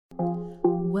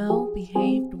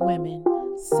Well-behaved women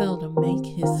seldom make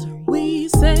history. We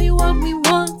say what we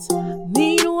want,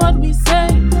 mean what we say.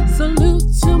 Salute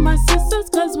to my sisters,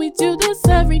 cause we do this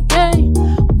every day.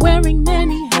 Wearing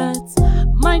many hats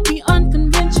might be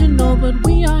unconventional, but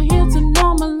we are here to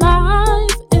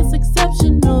normalize. It's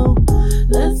exceptional.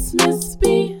 Let's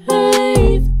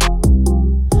misbehave.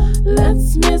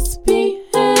 Let's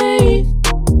misbehave.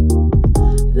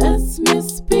 Let's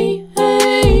misbehave.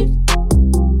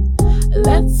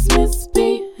 Let's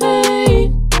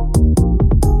misbehave.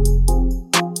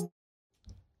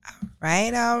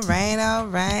 All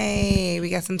right. We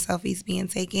got some selfies being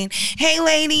taken. Hey,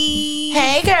 ladies.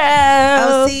 Hey, girl.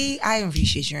 Oh, see, I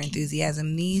appreciate your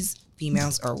enthusiasm. These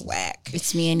females are whack.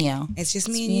 It's me and you. It's just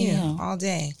me and you all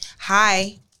day.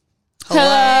 Hi.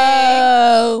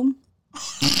 Hello.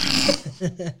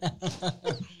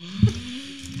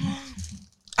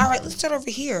 All right, let's start over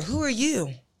here. Who are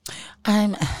you?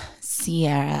 I'm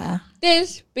Sierra.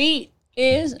 This beat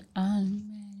is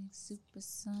automatic,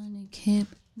 supersonic, hip.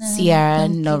 Sierra,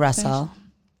 no Russell.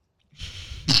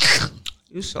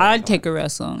 I'd take a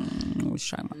wrestle.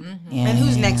 And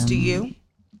who's next to you?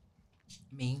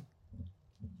 Me.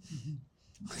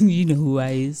 You know who I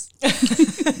is.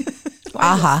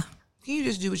 Aha. Can you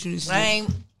just do what you need to do?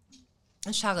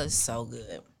 This chocolate is so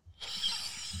good.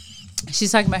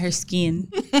 She's talking about her skin.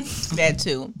 That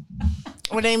too.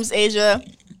 My name's Asia.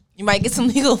 You might get some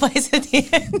legal advice at the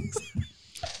end.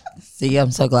 See,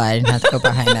 I'm so glad I didn't have to go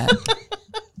behind that.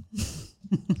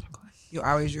 You're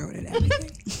always ruining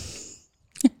everything.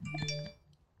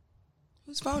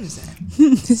 Whose phone is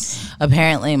that?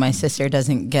 Apparently, my sister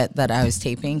doesn't get that I was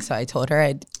taping, so I told her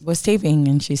I was taping,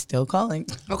 and she's still calling.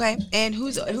 Okay, and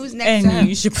who's next And to her?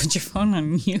 you should put your phone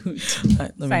on mute.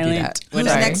 Let me do that. Who's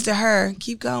next to her?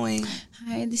 Keep going.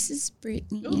 Hi, this is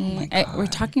Brittany. Oh my God. We're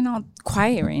talking all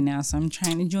quiet right now, so I'm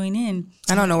trying to join in.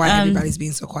 I don't know why everybody's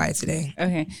being so quiet today.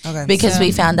 Okay. Because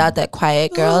we found out that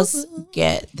quiet girls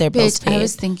get their bills Bitch, paid. I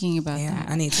was thinking about Yeah, that.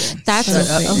 I need to. That's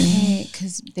okay,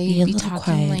 because Be they a be little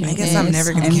talking quiet. like I guess I'm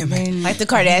never gonna and get my- then Like the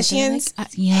Kardashians? they're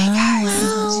like, yeah.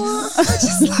 I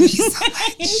just love you so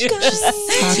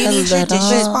much. Do you need your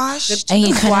dishes washed? And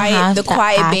you kinda have The to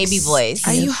quiet act baby voice.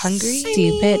 Are you hungry?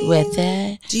 stupid with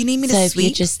it. Do you need me So to if you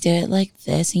sweep? just do it like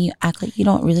this and you act like you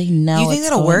don't really know, You think what's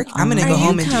that'll going work? I'm gonna on. go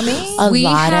home and do this. A We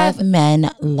lot have- of men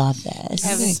love this.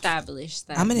 have established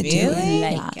that. I'm gonna do Really?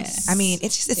 it. Like Yes. it. I mean,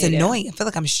 it's They do. annoying. I feel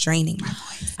like I'm straining my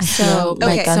voice. I feel So,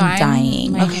 like I'm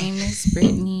dying. My name is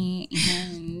Brittany,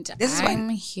 and This is why- I'm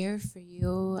here for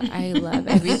you. I love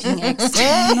everything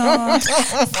external.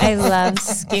 I love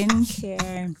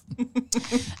skincare.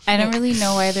 I don't really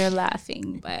know why they're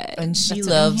laughing, but And she that's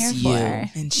what I'm loves here you. for.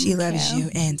 And she loves you.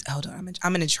 And hold on,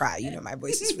 I'm gonna try. You know, my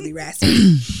voice is really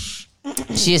raspy.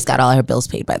 She just got all her bills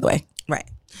paid, by the way. Right.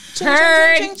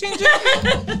 Turn.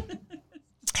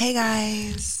 Hey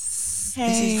guys.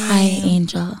 Hey. Hi,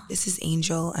 Angel. This is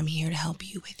Angel. I'm here to help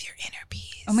you with your inner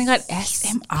peace. Oh my God,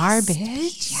 SMR,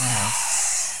 bitch.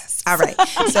 All right.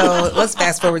 So let's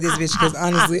fast forward this bitch because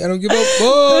honestly, I don't give a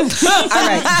fuck. All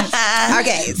right.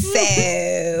 Okay.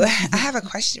 So I have a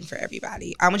question for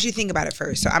everybody. I want you to think about it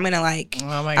first. So I'm gonna Oh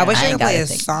my I God. wish I ain't could play gotta a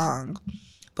think. song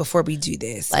before we do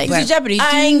this. Like, But Jeopardy.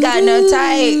 I ain't got no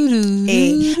type.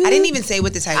 I didn't even say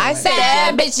what the title was.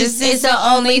 Bad bitches is the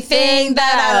only thing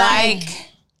that I like.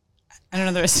 I don't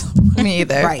know the rest. Me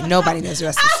either. Right. Nobody knows the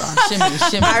rest of the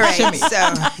song. Shimmy. All right.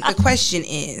 So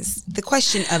the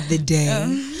question of the day,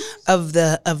 of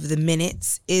the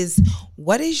minutes is,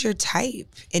 what is your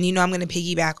type? And you know, I'm going to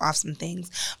piggyback off some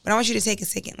things, but I want you to take a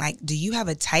second. Like, do you have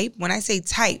a type? When I say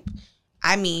type,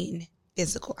 I mean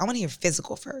physical. I want to hear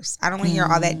physical first. I don't want to hear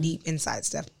all that deep inside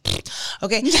stuff.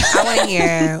 Okay. I want to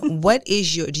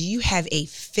hear, do you have a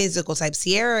physical type?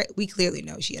 Sierra, we clearly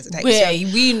know she has a type. Yeah,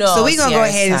 we know. So we're going to go Sierra's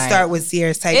ahead and type. start with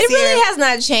Sierra's type. It Sierra, really has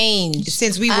not changed.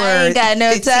 since we were I ain't got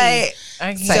no 15. type.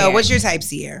 Okay. So what's your type,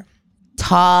 Sierra?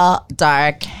 Tall,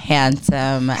 dark,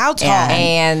 handsome. How tall?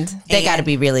 And they And- got to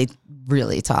be really,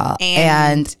 really tall.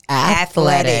 And And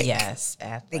athletic. Yes.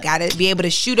 They gotta be able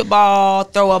to shoot a ball,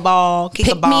 throw a ball, kick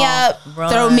a Pick ball. me up,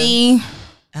 run. throw me.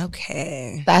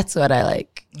 Okay. That's what I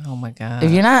like. Oh my God.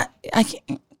 If you're not, I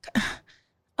can't.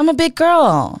 I'm a big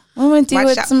girl. I'm gonna do Watch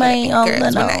it out to for the my big own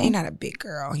girls. little. You're not a big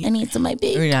girl. I need to my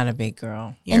big You're not a big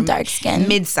girl. and dark skin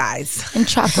Mid-size. and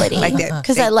chocolatey. Like that.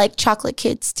 Because I like chocolate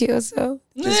kids too. So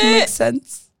it just makes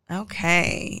sense.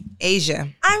 Okay. Asia.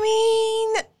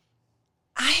 I mean,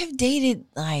 I have dated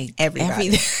like Everybody.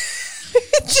 everything.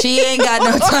 She ain't got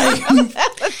no time.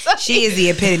 She is the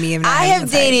epitome of not I having have a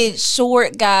type. dated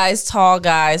short guys, tall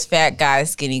guys, fat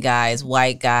guys, skinny guys,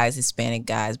 white guys, Hispanic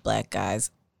guys, black guys.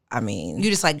 I mean, You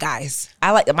just like guys.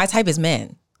 I like my type is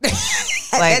men.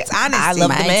 That's honesty. I love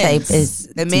My the men's. type is,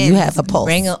 The do you men's. have a pulse?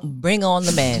 Bring on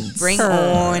the men's. Bring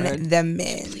on the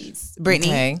men's.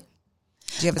 Brittany, Okay.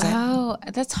 do you have a type? Oh,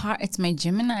 that's hard. It's my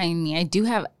Gemini in me. I do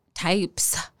have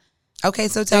types. Okay,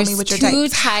 so tell me what your two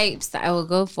type. types that I will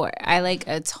go for. I like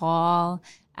a tall,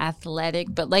 athletic,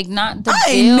 but like not the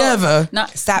I ain't build. never.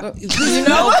 Not Stop.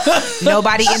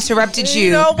 Nobody interrupted you.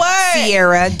 You know what?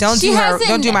 Sierra, don't She do her. hasn't-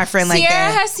 Don't do my friend like Sierra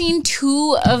that. has seen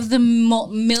 2 of the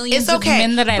millions It's okay. of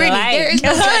men that I Brittany, like. there is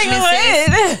no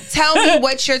judgment, sis. Tell me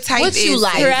what your type What is. you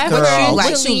like, sis. girl? What you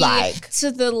like? What you like?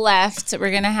 To the left,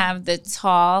 we're gonna have the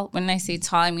tall. When I say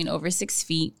tall, I mean over 6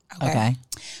 feet. Okay.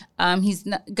 He's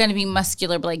not gonna be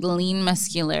muscular, but like lean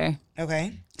muscular.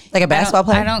 Okay. Like a basketball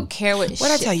player? I don't care what.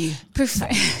 What'd I tell you?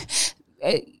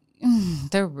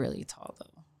 They're really tall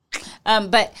though.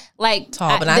 But like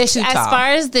Tall, but not the, too as tall. far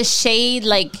as the shade,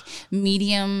 like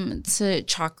medium to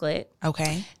chocolate,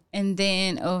 Okay. and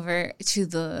then over to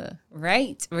the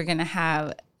right, we're gonna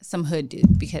have some hood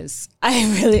dude because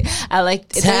I like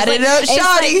Tat it up,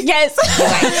 shawty. Yes,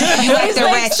 You like It's the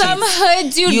like ratchets. some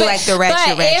hood dude. You but- like the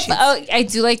ratchet but if- ratchets. oh, I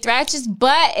do like the ratchets,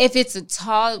 but if it's a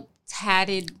tall,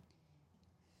 tatted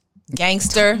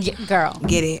Gangster. girl,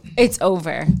 Get it? it's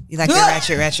over. You like the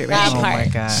ratchet. That Oh part. my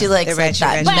god. She likes The like ratchet,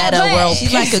 that ratchet. meta But- world.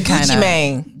 She's like a peace Gucci kinda.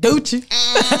 man. Gucci.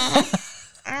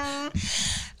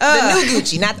 The new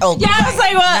Gucci, not the old. Yeah, I was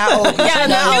like, what? Not old Gucci. Yeah,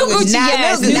 Not the old new Gucci. Gucci. Not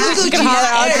Yes, new new Gucci. Gucci. You can holler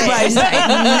at Everybody's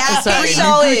everybody. not Sorry,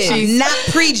 pre-jail new Gucci. Not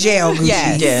pre-jail Gucci.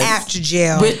 Yes. Yes. After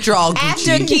jail. Withdrawal Gucci.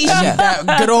 After Keisha.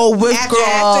 That good old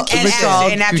withdrawal.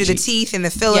 After the teeth and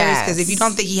the fillers. Yes. Because if you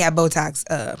don't think he had Botox,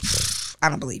 I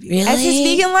don't believe you. Really? That's his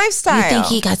vegan lifestyle. You think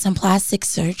he got some plastic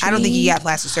surgery? I don't think he got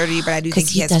plastic surgery, but I do think 'Cause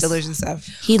he he has does- fillers and stuff.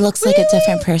 He looks like a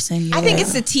different person. I think yeah.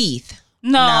 it's the teeth.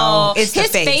 No, It's the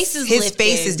his face. face is His lifted.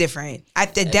 face is different. I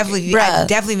definitely Bruh.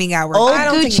 think I worked. Old I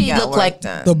don't think he Gucci got look work like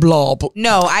done. the blob.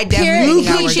 No, I definitely think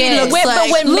I worked. Gucci looks But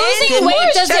like when losing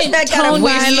weight doesn't tone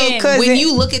when you you, in. when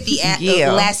you look at the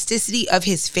Yeah. elasticity of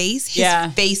his face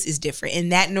is different,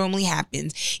 and that normally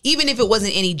happens. Even if it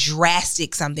wasn't any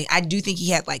drastic something, I do think he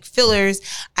had like fillers.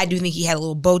 I do think he had a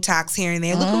little Botox here and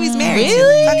there. Look who he's married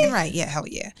Really? to. Fucking right, yeah, hell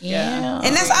yeah. Yeah.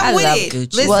 And that's I I'm with love it.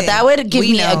 Gucci. Listen, Well, that would give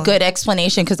we me know. a good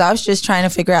explanation because I was just trying to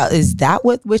figure out, is that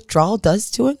what withdrawal does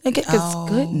to it? Because Oh.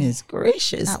 goodness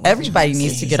gracious, Not what everybody you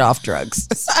needs to get off drugs.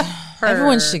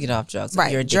 Everyone should get off drugs. Right,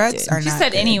 If you're drugs addicted. are She not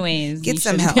said good. anyways. Get you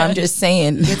some should- help. I'm just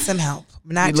saying. Get some help.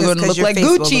 Not You're just going to because look your like face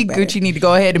will Gucci. look better. Gucci need to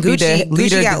go ahead and be the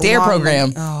leader of got the DARE long-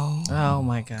 program. Oh. Oh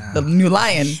my god. The new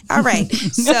lion. All right.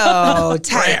 So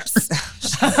types.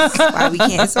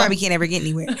 That's why we can't ever get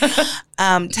anywhere.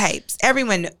 Types.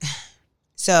 Everyone.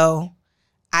 So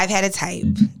I've had a type.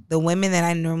 The women that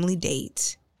I normally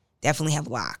date definitely have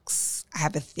locks. I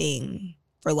have a thing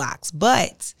for locks.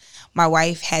 But my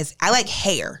wife has, I like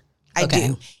hair. I Okay.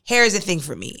 do. Hair is a thing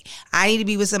for me. I need to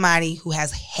be with somebody who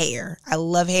has hair. I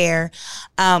love hair.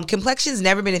 Complexion's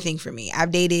never been a thing for me.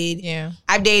 I've dated even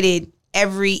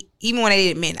when I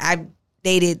dated men, I've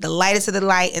dated the lightest of the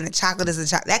light and the chocolate is the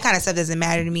chocolate. That kind of stuff doesn't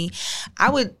matter to me. I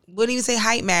wouldn't even say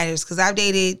height matters because I've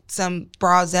dated some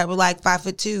broads that were like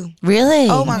 5'2". Really?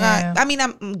 Oh my God. I mean,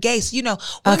 I'm gay, so women,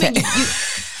 Okay.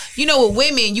 you know, with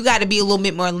women, you got to be a little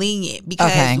bit more lenient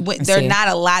because Okay, there are I see. not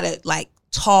a lot of like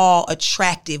tall,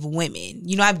 attractive women.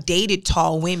 You know, I've dated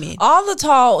tall women. All the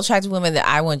tall, attractive women that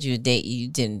I want you to date, you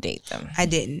didn't date them. I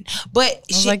didn't, but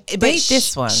was like, date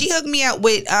this one. She hooked me up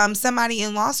with somebody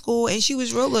in law school, and she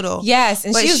was real little. Yes,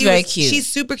 and But she was very cute.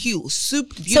 She's super cute,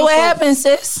 super beautiful. So what happened,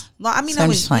 sis? Well, I mean, So I I'm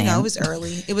was, just playing. it was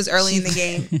early. It was early in the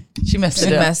game. She messed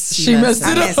it up. She messed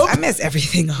it up. I mess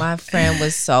everything up. My friend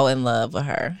was so in love with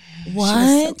her.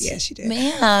 What? Yeah, she did.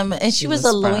 Ma'am. And she was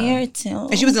was a lawyer too.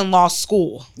 And she was in law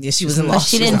school. Yeah, she was in But law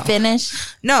she school. didn't finish.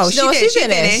 No, she No, did. she She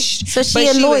finished. finished. So she But a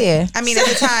was- lawyer. I mean, at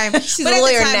the time, She's but a at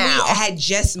lawyer the time, now. I had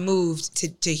just moved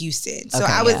to Houston, so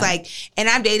Okay, I was yeah. like, and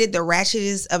I've dated the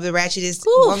ratchetest of the ratchetest.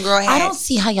 Ooh, One girl had. I don't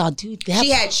see how y'all do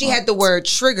that. She had the word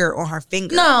trigger on her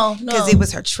finger. No, because it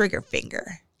was her trigger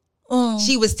finger. Mm.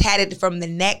 She was tatted from the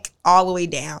neck all the way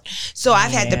down. So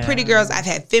I've had the pretty girls, I've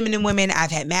had feminine women,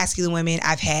 I've had masculine women,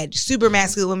 I've had super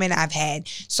masculine women, I've had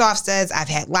soft studs, I've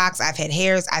had locks, I've had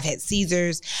hairs, I've had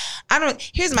Caesars.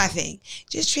 Here's my thing.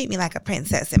 Just treat me like a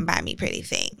princess and buy me pretty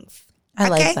things. I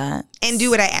like Okay? that. And do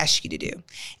what I ask you to do.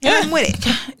 And I'm with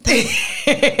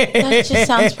it. That just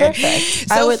sounds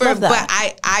perfect. I would love that.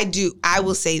 But I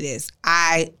will say this.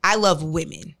 I love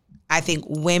women. I think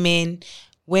women,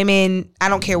 I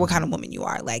don't care what kind of woman you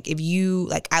are. Like if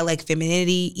you I like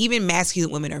femininity. Even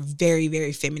masculine women are very,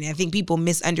 very feminine. I think people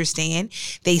misunderstand.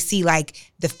 They see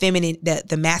like the feminine,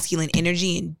 the masculine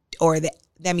energy or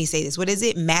let me say this. What is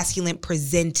it? Masculine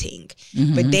presenting.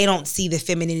 Mm-hmm. But they don't see the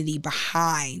femininity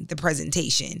behind the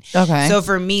presentation. Okay. So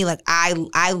for me, like I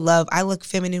look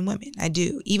feminine women. I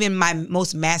do. Even my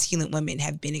most masculine women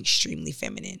have been extremely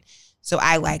feminine. So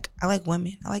I like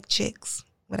women. I like chicks.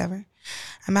 Whatever.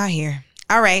 I'm out here.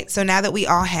 All right. So now that we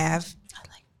all have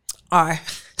our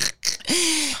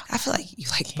I feel like you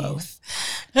like both.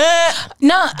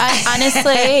 No, I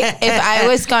honestly, if I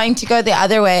was going to go the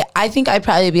other way, I think I'd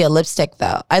probably be a lipstick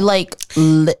though. I like.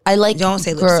 Don't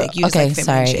say lipstick. You just okay, like feminine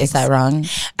sorry, chicks. is that wrong?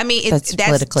 I mean, That's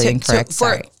politically incorrect.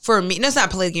 For me, no, it's not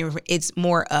politically incorrect.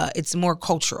 It's more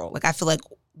cultural. Like I feel like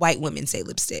white women say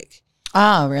lipstick.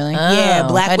 Oh, really? Yeah,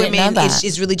 black I didn't women, know that.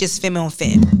 it's really just femme on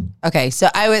femme. Okay, so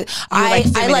I would. I like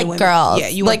feminine like women. girls. Yeah,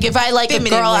 you like want if I like a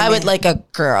feminine girl, I would women. like a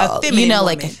girl. A feminine you know,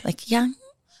 woman. like young.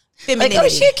 Femininity. Like, oh,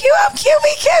 she cute, I'm cute,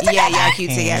 we cute together. Yeah, y'all cute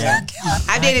together.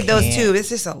 I dated those too. It's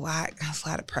just a lot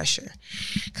of pressure.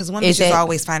 Because one is just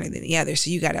always finer than the other. So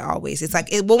you got to always, it's like,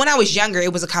 well, when I was younger,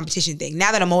 it was a competition thing.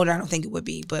 Now that I'm older, I don't think it would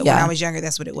be. But when I was younger,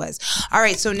 that's what it was. All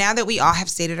right, so now that we all have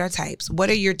stated our types, what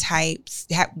are your types?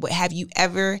 Have you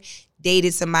ever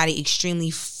dated somebody extremely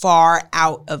far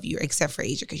out of your, except for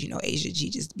Asia, because you know Asia,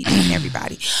 she just be dating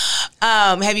everybody.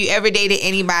 Have you ever dated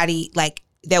anybody like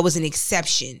that was an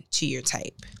exception to your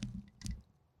type?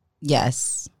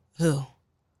 Yes. Who?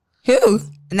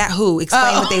 Not who.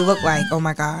 Explain what they look like. Oh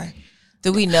my God.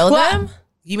 Do we know them?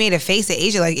 You made a face at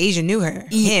Asia like Asia knew her.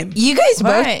 Him. You guys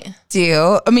Right. both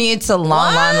do. I mean, it's a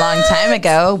long time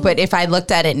ago. But if I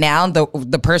looked at it now,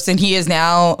 the person he is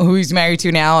now, who he's married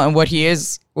to now, and what he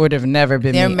is would have never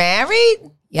been They're me. married?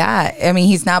 Yeah. I mean,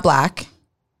 he's not black.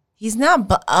 He's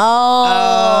not.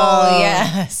 Oh,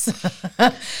 yes.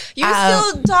 You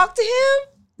still talk to him?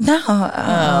 No.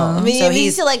 I mean, so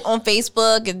he's like on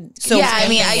Facebook and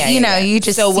you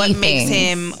just So see what makes things.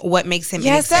 him an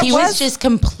Yes, that exception? He was just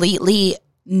completely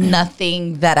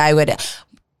nothing that I would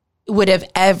have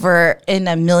ever in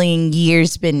a million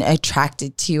years been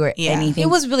attracted to or anything. It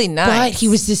was really nice. But he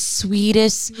was the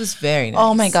sweetest. It was very nice.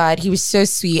 Oh my God, he was so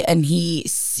sweet, and he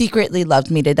secretly loved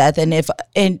me to death. And if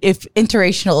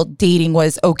interracial dating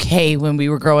was okay when we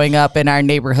were growing up in our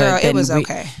neighborhood, Girl, it then was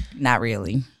okay. Not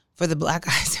really. For the black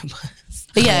guys, it was.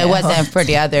 But yeah, it wasn't for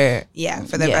the other. Yeah,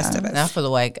 for the rest of us. Not for the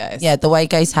white guys. Yeah, the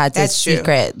white guys had this That's true.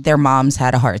 secret. Their moms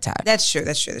had a heart attack. That's true.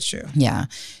 Yeah.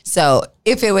 So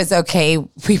if it was okay,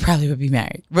 we probably would be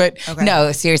married. But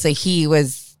no, seriously, he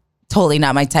was totally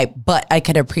not my type. But I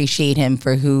could appreciate him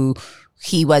for who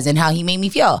he was and how he made me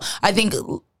feel. I think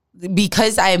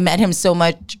because I met him so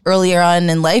much earlier on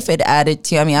in life, it added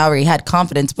to, I mean, I already had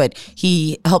confidence, but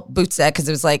he helped boost that because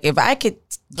it was like, if I could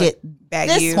get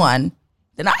this one,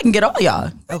 then I can get all y'all.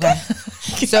 Okay.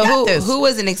 So who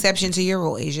was an exception to your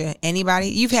rule, Asia? Anybody?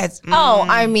 You've had.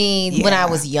 I mean, when I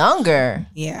was younger.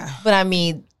 Yeah. But I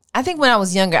mean, I think when I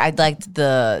was younger, I liked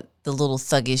the little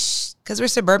thuggish. Because we're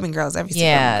suburban girls. Every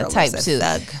suburban girl type loves a too.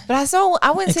 thug. But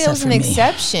I wouldn't say it was an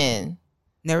exception.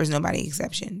 There was nobody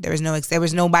exception. There was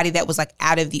nobody that was like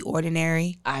out of the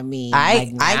ordinary. I mean,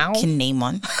 I can name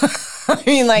one. I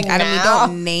mean, like I now. mean,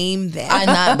 don't name them. I'm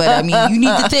not, but I mean, you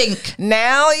need to think.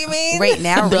 Now, you mean? Right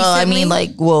now, recently? I mean,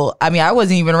 like, well, I mean, I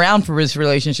wasn't even around for this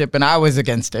relationship, and I was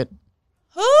against it.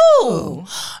 Who?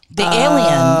 The alien.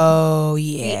 Oh,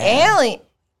 yeah. The alien.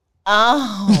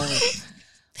 Oh.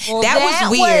 Well, that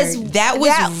was weird. That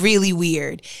was really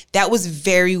weird. That was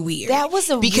very weird. That was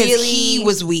because he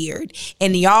was weird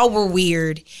and y'all were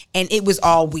weird and it was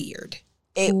all weird.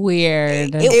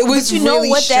 Weird. It was but you know really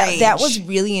what? strange. That was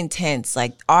really intense.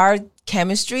 Like our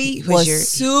chemistry was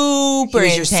super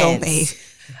he was your intense.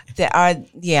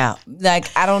 soulmate. Like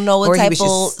I don't know what type of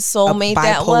soulmate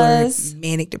that was.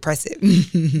 Manic depressive.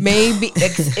 Maybe.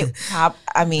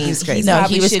 I mean, he was crazy. No,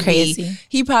 he was crazy.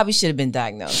 He probably should have been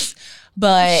diagnosed.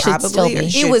 But Probably,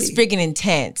 it was freaking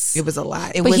intense. It was a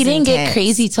lot. But he didn't get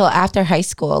crazy till after high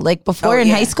school. Like before in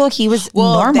high school, he was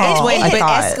normal. That's when I it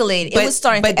thought. escalated. It was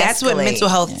starting but to that's escalate. when mental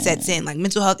health sets in. Like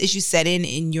mental health issues set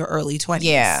in your early 20s.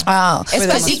 Yeah. Oh,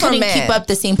 because he for couldn't men. keep up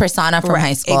the same persona from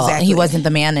high school. exactly. He wasn't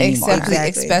the man anymore.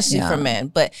 Especially for men.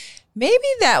 But maybe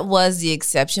that was the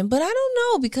exception. But I don't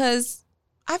know because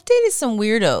I've dated some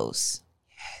weirdos.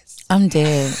 I'm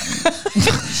dead.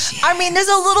 I mean, there's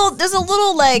a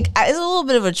little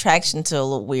bit of attraction to a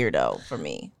little weirdo for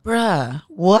me. Bruh,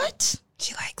 what?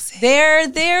 She likes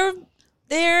it.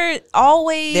 They're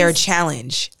always They're a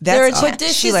challenge. That's all. But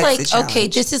this She is likes like, the challenge. okay,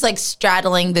 this is like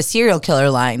straddling the serial killer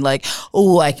line. Like,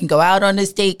 oh, I can go out on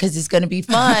this date because it's going to be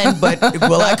fun, but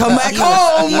will I come back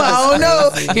home? I don't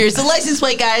know. Here's the license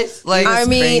plate, guys. Like, I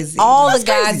mean, crazy. all the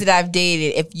guys that I've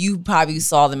dated, if you probably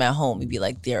saw them at home, you'd be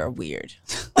like, they're weird.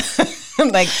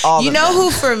 Like all. You know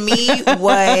who for me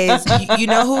was? You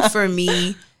know who for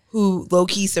me who low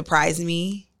key surprised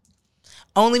me,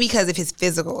 only because of his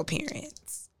physical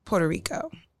appearance. Puerto Rico.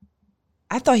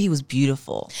 I thought he was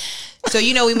beautiful. So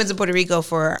we went to Puerto Rico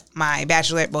for my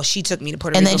bachelorette. Well, she took me to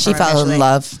Puerto And Rico, then she for my fell in bachelorette.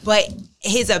 love. But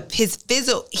his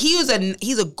physical,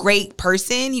 he's a great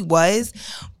person. He was,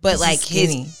 but He's like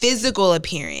skinny. his physical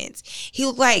appearance, he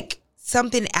looked like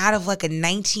something out of like a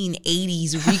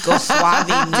 1980s Rico Suave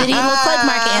movie. Did he look like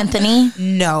Mark Anthony?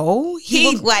 No,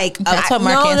 he looked like That's what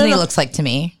Mark Anthony looks like to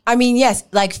me. I mean, yes,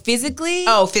 like physically.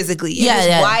 physically, Yeah, He was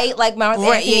yeah. white like Mark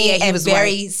Right, Anthony, he and was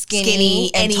very white,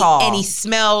 skinny and he, tall. and he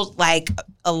smelled like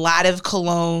a lot of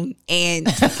cologne, and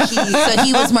he So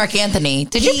he was Mark Anthony.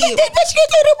 Did you He- get that bitch? You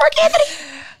dated Mark Anthony?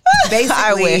 basically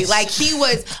I wish. like he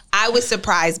was. I was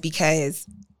surprised because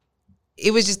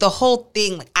it was just the whole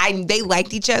thing. Like they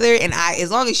liked each other, and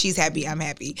as long as she's happy, I'm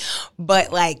happy.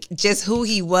 But like just who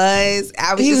he was,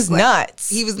 I was He just was like, nuts.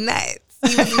 He was nuts.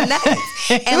 He was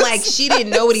nuts. And like she didn't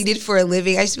know what he did for a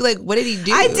living. I just be like, what did he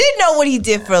do? I did know what he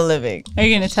did for a living. Are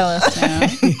you gonna tell us now?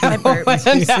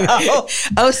 No.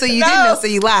 Oh, so you did know? So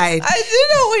you lied. I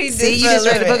did know what he did. See, you for just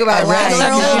a read a book living. about read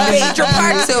lying. it. You've been- Major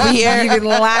parts over here. You've been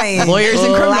lying. Lawyers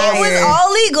and criminals. It was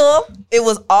all legal. It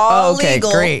was all Okay,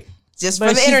 legal. great. Just But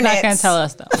for the she's internet. not gonna tell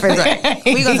us though. We're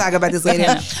gonna talk about this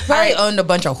later. Probably owned a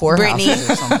bunch of whorehouses Brittany.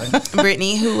 or something.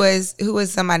 Brittany, who was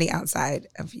somebody outside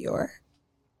of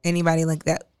anybody like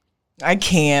that? I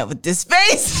can't with this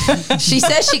face. She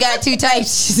says she got two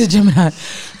types. She's a Gemini.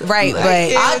 Right,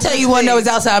 but I'll tell you one that was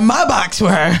outside my box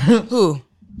were. who?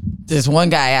 There's one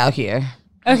guy out here.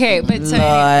 Okay, but so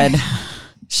Lord.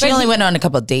 She But only he- went on a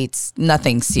couple of dates.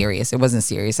 Nothing serious. It wasn't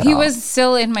serious at he all. was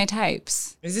still in my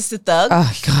types. Is this the thug?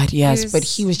 Oh God, yes, He was- but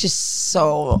he was just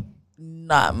so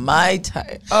not my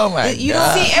type. Oh my You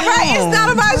God. don't see Right, it's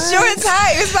not about your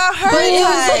type. It's about her But it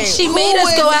was type. like she Who made us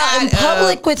was go out in out of-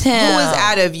 public with him. Who was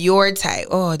out of your type?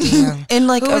 Oh damn. in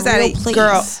like Who a was out real of place?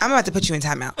 girl? I'm about to put you in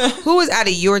timeout. Who was out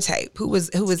of your type? Who was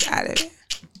out of it?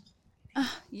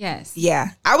 Yes. Yeah,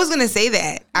 I was gonna say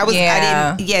that. I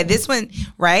Yeah. didn't. Yeah, this one,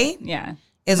 right? Yeah.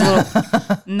 Is a little.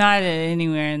 Not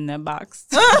anywhere in the box.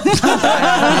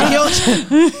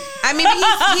 I mean,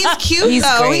 he's cute He's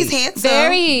though. great. He's handsome.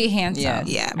 Very handsome. Yeah.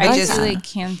 Yeah, I but just just like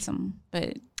handsome,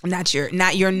 but not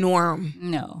your norm.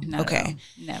 no, not Okay. at all.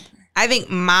 Never. I think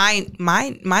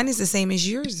mine is the same as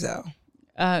yours though.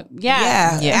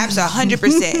 Yeah. Yeah, absolutely,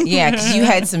 100%. Yeah, because you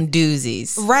had some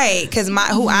doozies. Right, because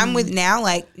who I'm with now,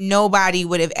 like nobody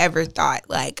would have ever thought.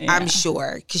 Like I'm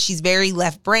sure, because she's very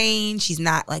left brain. She's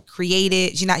not like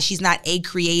creative. She's not a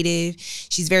creative.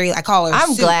 She's very. I call her.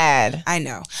 I'm glad. I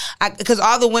know, because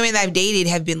all the women that I've dated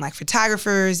have been like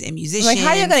photographers and musicians. Like,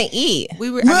 how you gonna eat? We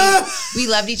were. I mean, we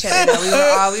loved each other.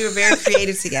 Though. We were very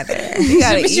creative together. You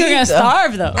gotta But you're eat, gonna though.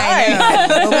 starve though.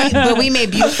 I know, but we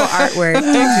made beautiful artwork. Don't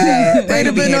do that. They'd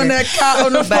have been on that cot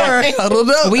on the floor. Huddled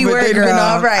up. We but were they'd have been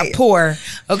all right. poor.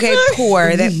 Okay,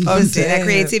 poor. That listen, that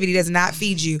creativity does not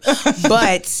feed you.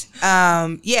 But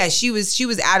yeah, she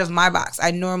was out of my box.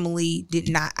 I normally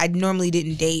didn't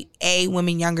date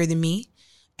women younger than me.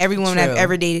 Every woman I've True.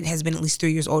 ever dated has been at least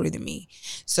 3 years older than me.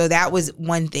 So that was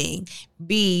one thing.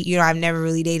 B, I've never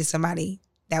really dated somebody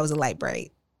that was a light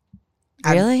bright.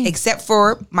 Really? Except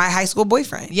for my high school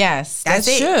boyfriend. Yes, That's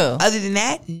that's it. true. Other than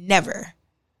that, never.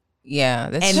 Yeah,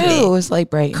 that's And true. then- It was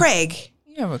like bright. Craig.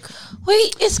 You never-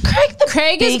 Wait, is Craig the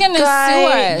Craig is big gonna guy? sue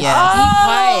us.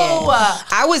 Yeah. Be quiet.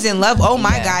 I was in love. Oh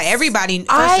my Yes. God. Everybody,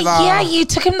 first of all. Yeah, you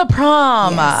took him to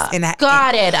prom. Yes, and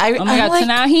Got it. Oh my I'm god! like, so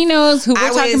now he knows who I we're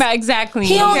talking was- about exactly.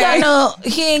 he don't Okay. got no.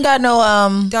 He ain't got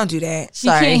no. Don't do that. You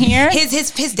Sorry. can't hear.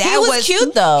 His dad He was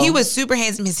cute, though. He was super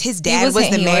handsome. His dad was was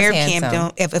the he was mayor of handsome.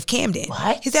 Camden. Of Camden.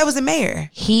 What? His dad was the mayor.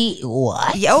 He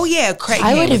what? Yeah, oh yeah, Craig.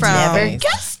 I came would have from, never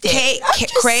guessed it. I'm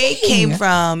just Craig saying. came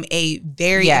from a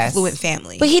very Yes. affluent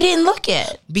family But he didn't look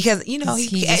it. because He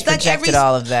just like projected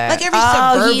all of that. Like every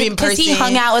Oh, suburban because person. he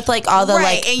hung out with like all the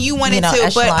right, like and you wanted know,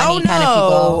 to, but oh echelon-y kind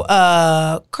of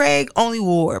no, people. Craig only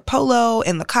wore polo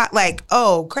and Craig.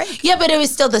 Yeah, but it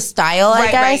was still the style, I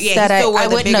guess, Yeah, that he still wore I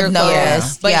the wouldn't bigger have clothes.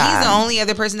 noticed. But yeah. he's the only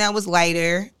other person that was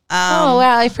lighter. Oh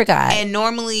wow, I forgot. And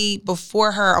normally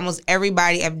before her, almost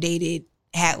everybody I've dated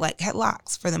had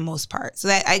locks for the most part. So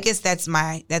that I guess that's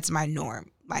my norm.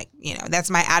 Like, that's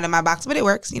my out of my box, but it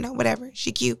works, whatever.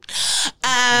 She cute.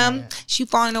 She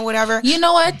falling or whatever. You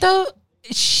know what though?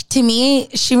 To me,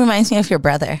 she reminds me of your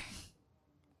brother.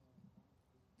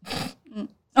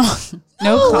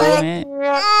 No comment. She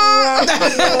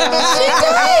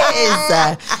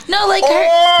does. No, like her.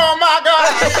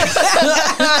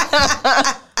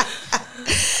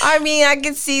 I I mean, I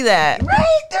can see that. Right?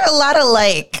 They're a lot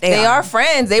alike. They are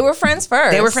friends. They were friends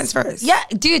first. They were friends first. Yeah,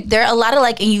 dude, they're a lot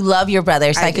alike, and you love your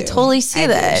brother, so I could do. totally see I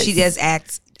do. that. She does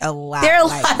act a lot. They're a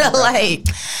like lot my brother. alike.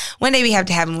 One day we have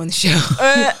to have him on the show.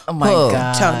 Oh my Whoa.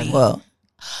 God. Tony. Well,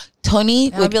 Tony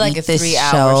That would would be like eat a this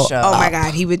 3-hour show. Oh my up.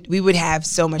 God, we would have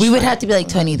so much. We would fun. have to be like,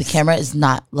 Tony, the camera is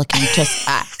not looking just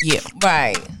at you.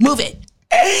 Right. Move it.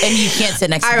 And you can't sit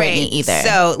next to All Brittany right, either.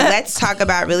 so let's talk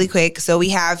about really quick. So we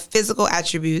have physical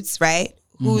attributes, right?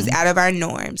 Who's out of our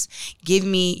norms? Give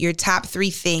me your top 3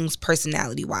 things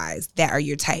personality-wise that are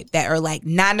your type, that are like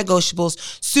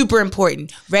non-negotiables, super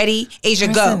important. Ready? Asia,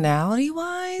 go.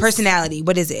 Personality-wise? Personality,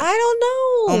 what is it? I don't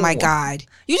know. Oh my God.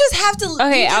 You just have to.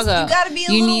 Okay, I'll go. You gotta be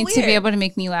a You little need weird. to be able to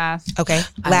make me laugh. Okay,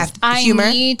 laugh, I humor,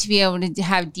 need to be able to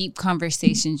have deep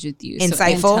conversations with you.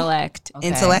 Insightful? So intellect. Okay.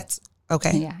 intellect.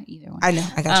 Okay, Yeah, either one. I know,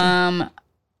 I got you.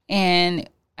 And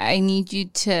I need you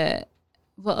to.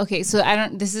 Well, okay, so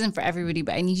this isn't for everybody,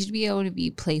 but I need you to be able to be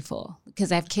playful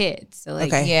because I have kids. So like,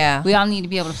 Okay. Yeah. we all need to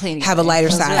be able to play together. Have a lighter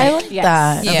Those are side. I like yes.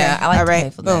 that. Yeah, I like All the right,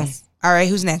 boom. playfulness. All right,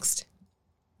 who's next?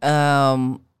 I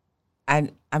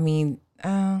mean,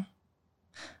 I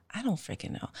don't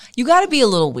freaking know. You got to be a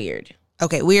little weird.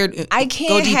 Okay, weird. I Go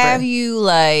can't deeper. have you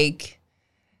like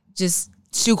just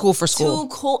Too cool for school. too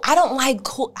cool. I don't like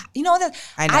cool. You know that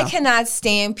I know. I cannot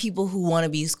stand people who want to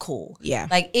be cool. Yeah.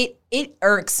 Like it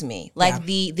irks me. Like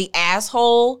the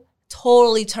asshole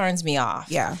totally turns me off.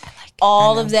 Yeah.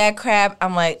 All of that crap,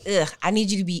 I'm like, ugh, I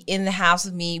need you to be in the house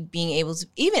with me, being able to,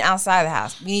 even outside the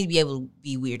house, we need to be able to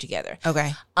be weird together.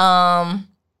 Okay. I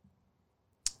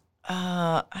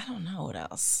don't know what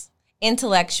else.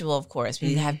 Intellectual, of course. We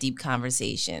need to have deep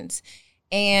conversations.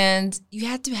 And you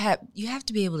have to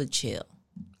be able to chill.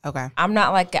 Okay. I'm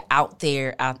not like an out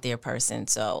there person.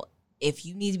 So if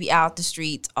you need to be out the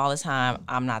streets all the time,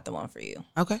 I'm not the one for you.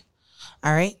 Okay.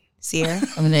 All right. Sierra.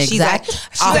 I'm the She's exact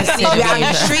like, I need you out in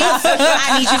the streets.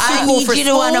 I need you too I cool need for you to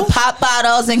school want to pop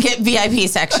bottles and get VIP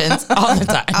sections all the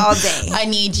time. all day. I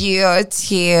need you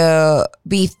to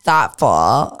be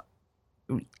thoughtful.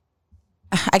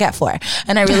 I got 4.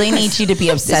 And I really need you to be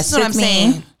obsessed This is what with I'm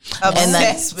me. saying.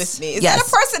 Obsessed with me. Is Yes. that a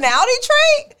personality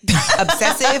trait?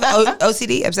 Obsessive,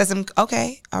 OCD, obsessive.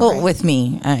 Okay. All Well, right. with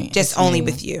me. Just only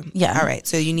with you. Yeah. All right.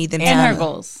 So you need them And to her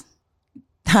goals.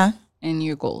 Huh? And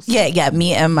your goals. Yeah,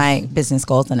 me and my business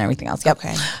goals and everything else. Yep.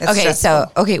 Okay. That's Okay,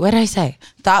 stressful. so what did I say?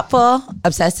 Thoughtful,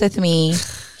 obsessed with me.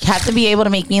 You have to be able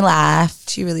to make me laugh.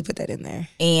 She really put that in there.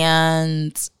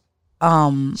 And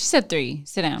She said 3.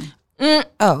 Sit down. oh,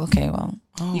 okay, well.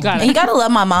 You got And you it. gotta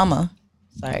love my mama.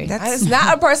 Sorry. That's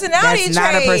not a personality That's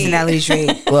trait. not a personality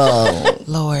trait. Whoa.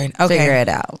 Lord. Okay. Figure it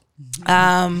out.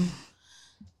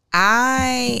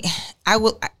 I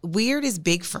will. Weird is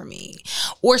big for me,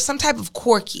 or some type of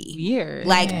quirky. Weird.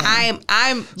 Like I'm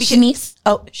because Shanice.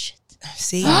 Oh shit.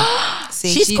 see,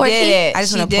 She's She quirky. did it. I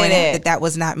just She want to did point out it. that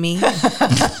was not me. Is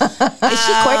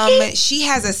she quirky? She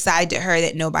has a side to her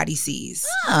that nobody sees.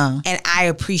 Oh. And I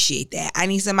appreciate that. I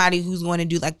need somebody who's going to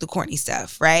do like the corny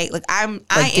stuff, right? Like I am.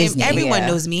 Disney, Everyone yeah.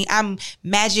 knows me. I'm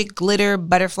magic, glitter,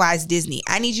 butterflies, Disney.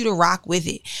 I need you to rock with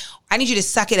it. I need you to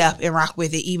suck it up and rock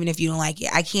with it, even if you don't like it.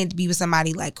 I can't be with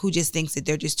somebody like who just thinks that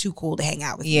they're just too cool to hang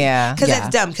out with. Yeah. Because Yeah.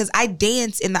 that's dumb. Because I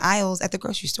dance in the aisles at the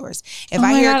grocery stores. If Oh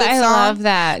I my hear God, a good I song, love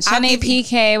that. I'll Shanae give you-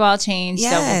 PK while change.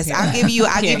 yes, double I'll pair. give you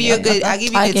a good. I'll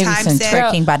give you I a good gave you time some set.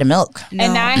 twerking by the milk. No.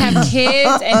 And now I have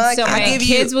kids, and so I my give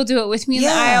you- kids will do it with me in the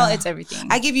Yeah. aisle. It's everything.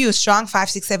 I give you a strong 5,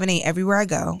 6, 7, 8 everywhere I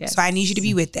go. Yes. So I need you to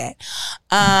be with that.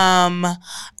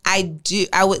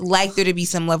 I would like there to be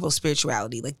some level of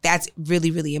spirituality. Like that's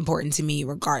really, really important to me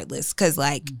regardless. Cause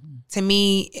like to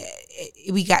me,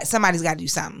 somebody's got to do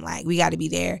something. Like we got to be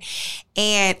there.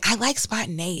 And I like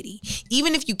spontaneity.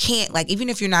 Even if you can't, like, even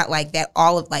if you're not like that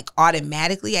all of like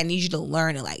automatically, I need you to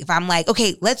learn it. Like if I'm like,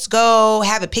 okay, let's go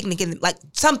have a picnic in like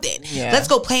something. Yeah. Let's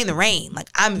go play in the rain. Like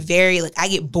I'm very, like I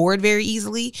get bored very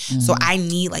easily. So I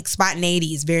need like spontaneity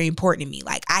is very important to me.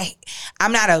 Like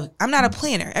I'm not a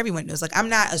planner. Everyone knows like I'm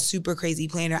not a super crazy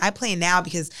planner. I plan now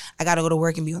because I got to go to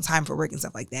work and be on time for work and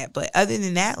stuff like that. But other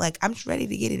than that, like I'm just ready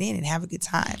to get it in and have a good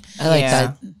time. I like Yeah.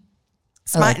 that.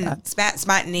 I like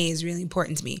Spontaneity is really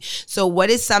important to me. So what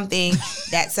is something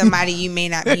that somebody you may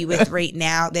not be with right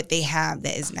now that they have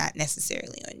that is not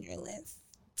necessarily on your list?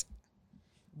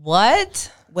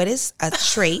 What? What is a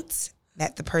trait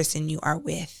that the person you are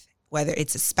with, whether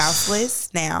it's a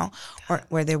spouseless now or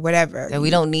whether whatever. That we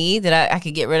don't need, that I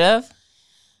could get rid of?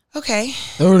 Okay.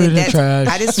 Throw it in the That's-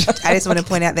 trash. I just want to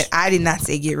point out that I did not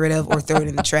say get rid of or throw it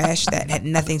in the trash. That had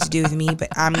nothing to do with me, but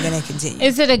I'm going to continue.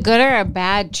 Is it a good or a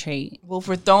bad trait? Well, if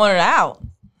we're throwing it out.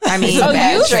 I mean,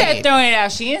 you said throwing it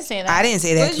out. She didn't say that. I didn't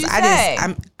say that. What did you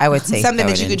say? I would say something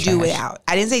throw that it you in could do trash. without.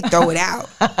 I didn't say throw it out.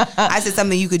 I said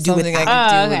something you could do Something without. I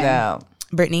could do okay. without.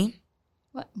 Brittany,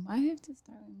 What? Why do you have to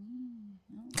start with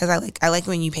me? because I like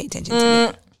when you pay attention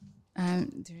to me.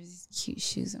 There's these cute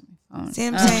shoes on my phone. See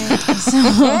what I'm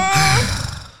saying?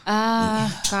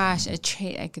 Gosh, a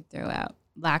trait I could throw out.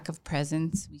 Lack of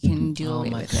presence. We can do away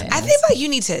with it. I think like you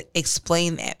need to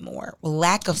explain that more.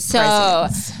 Lack of So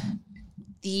presence.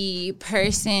 the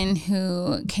person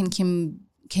who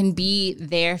can be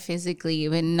there physically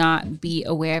but not be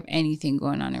aware of anything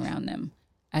going on around them.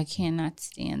 I cannot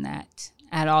stand that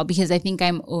at all because I think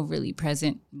I'm overly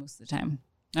present most of the time.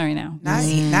 All right now.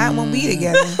 Not when we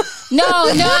together. No,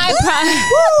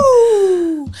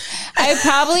 I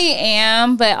probably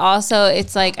am, but also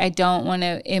it's like I don't want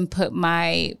to input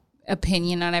my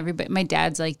opinion on everybody. My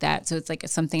dad's like that, so it's like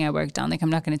something I worked on. Like I'm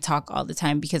not going to talk all the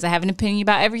time because I have an opinion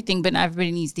about everything, but not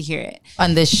everybody needs to hear it.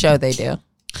 On this show, they do.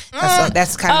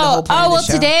 That's kind of the whole point of the Well,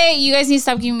 show. today you guys need to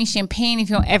stop giving me champagne if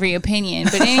you want every opinion.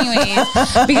 But anyways,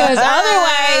 because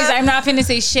otherwise I'm not going to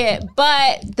say shit.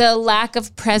 But the lack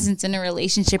of presence in a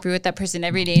relationship, you're with that person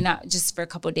every day, not just for a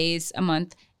couple of days, a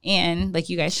month, and like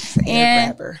you guys,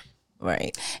 and grabber.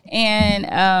 Right. and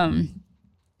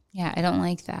yeah, I don't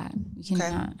like that. We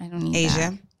cannot. I don't need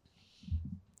Asia.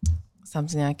 that.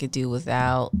 Something I could do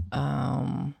without.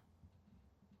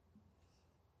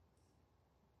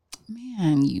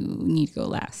 Man, you need to go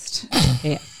last.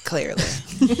 Yeah, clearly.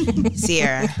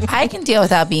 Sierra, I can deal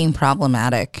without being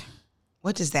problematic.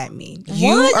 what does that mean? You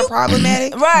are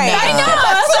problematic? Right. I know.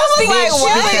 I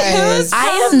was like, what?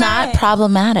 I am not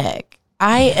problematic.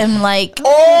 I am like,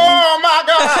 Oh my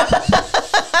God!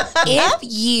 if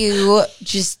you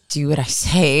just do what I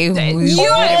say,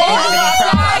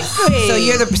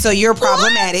 So you're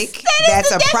problematic.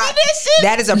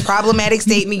 That is a problematic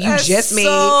statement you just made.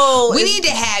 We need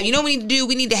to have, you know what we need to do?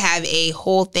 We need to have a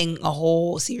whole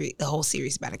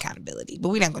series about accountability. But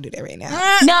we're not gonna do that right now.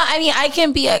 no, I mean, I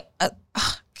can be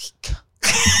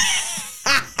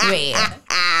wait.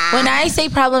 When I say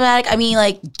problematic, I mean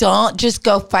like don't just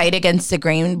go fight against the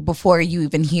grain before you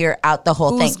even hear out the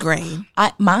whole Who's thing. grain?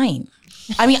 Mine.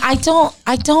 I mean, I don't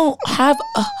have.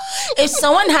 If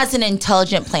someone has an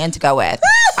intelligent plan to go with,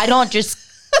 I don't just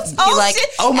be like,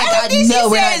 oh my God, no,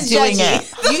 we're not doing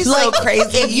it. You so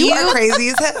crazy. You are crazy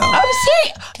as hell. I'm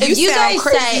serious. If you sound guys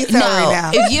crazy say as hell no, right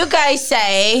now. if you guys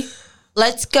say,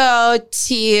 let's go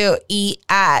to eat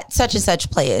at such and such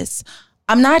place,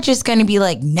 I'm not just going to be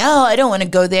like, no, I don't want to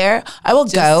go there. I will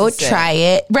go try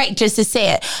it. Right, just to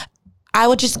say it. I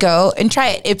would just go and try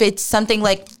it. If it's something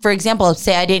like, for example,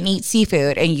 say I didn't eat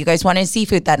seafood and you guys wanted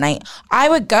seafood that night, I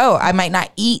would go. I might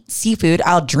not eat seafood.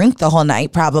 I'll drink the whole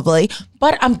night probably,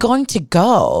 but I'm going to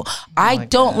go. I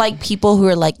don't like people who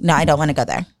are like, no, I don't want to go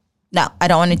there. No, I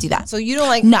don't want to do that. So you don't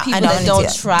like No, people I don't that wanna don't do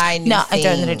that. try new No, things.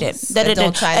 I don't. That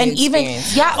don't try and new even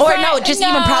experiences. or no, just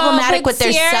even problematic but with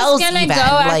their Sierra's selves. gonna Even go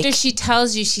after like she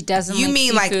tells you she doesn't. You like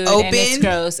mean, like, seafood and it's open?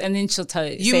 gross, and then she'll tell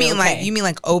you. You mean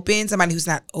like open? Somebody who's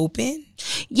not open?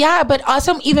 yeah, but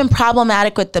also even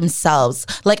problematic with themselves.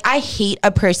 Like I hate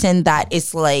a person that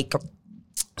is like,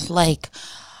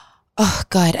 oh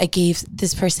God, I gave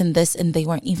this person this and they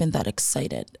weren't even that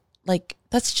excited. Like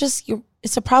that's just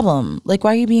it's a problem. Like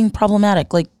why are you being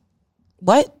problematic? Like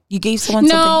what? You gave someone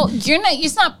something? No, you're not.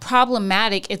 It's not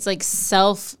problematic. It's like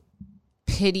self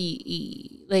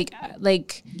pity. Like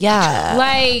Yeah.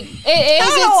 it is.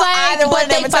 It's like But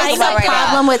they find a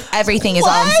problem with everything is all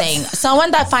I'm saying.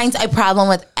 Someone that finds a problem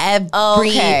with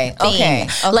everything. Okay.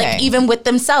 Like even with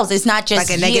themselves. It's not just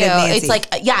Like a negative Nancy. It's like,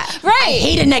 yeah. Right. I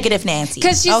hate a negative Nancy.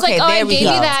 because she's Okay, like, oh, I there we gave you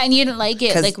go. that and you didn't like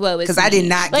it. Like, what was? 'cause I did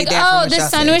not like, get that from oh, what the y'all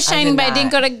sun said. was shining, but I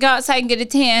didn't not. go outside and get a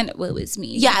tan. What was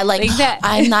me? Yeah, like that.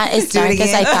 I'm not as Do it dark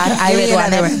as I again. thought I Give me would want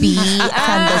another to one. be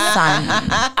from the sun.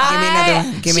 Give me another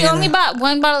one. Give me She another only one. bought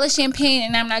one bottle of champagne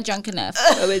and I'm not drunk enough.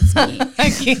 So it's me.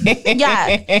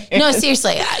 Yeah. No,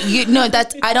 seriously.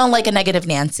 I don't like a negative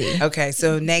Nancy. Okay,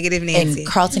 so negative Nancy. And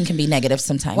Carlton can be negative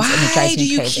sometimes, and it Why drives do me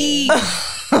you crazy.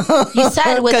 keep You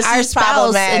said with 'Cause our she's spouse,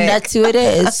 problematic. and that's who it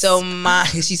is. so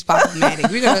she's problematic?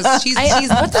 We're gonna she's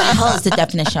What the hell is the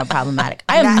definition of problematic?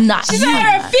 I am not.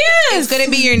 it's gonna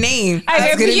be your name.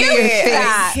 It's gonna be your face.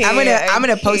 I I'm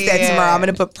gonna post that can't. tomorrow. I'm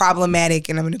gonna put problematic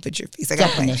and I'm gonna put your face. I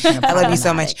gotta play. Definition of I love you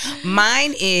so much. problematic.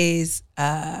 Mine is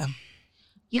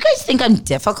You guys think I'm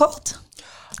difficult?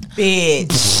 Bitch.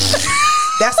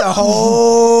 that's a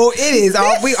whole. It is.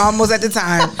 We almost at the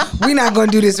time. We're not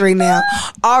gonna do this right now.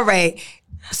 All right.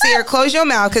 Sarah, close your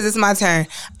mouth because it's my turn.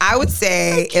 I would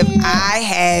say if I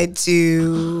had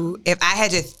to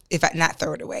not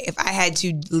throw it away, if I had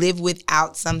to live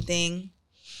without something,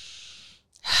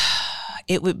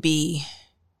 it would be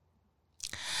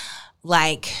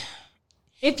like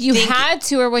if you had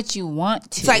to or what you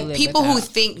want to. It's like people who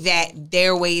think that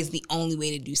their way is the only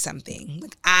way to do something.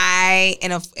 Like I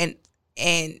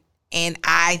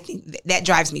think that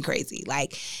drives me crazy.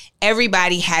 Like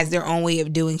everybody has their own way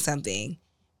of doing something.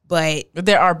 But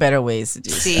there are better ways to do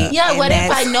stuff. Yeah, what if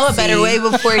I know a better way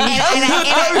before you?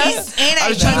 This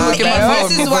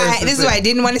is why I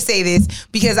didn't want to say this,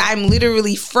 because I'm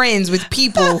literally friends with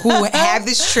people who have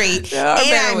this trait,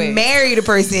 and I married a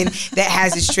person that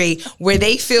has this trait where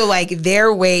they feel like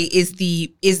their way is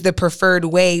the preferred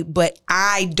way, but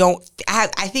I don't. I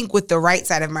think with the right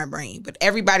side of my brain, but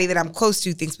everybody that I'm close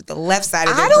to thinks with the left side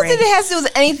of their brain. I don't think it has to do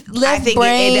with any left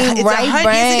brain, it's right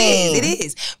brain. Yes, it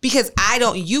is because I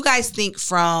don't. You guys think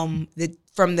from the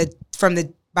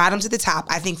bottom to the top.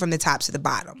 I think from the top to the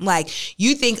bottom. Like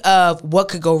you think of what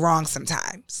could go wrong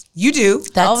sometimes. You do.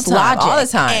 That's logic all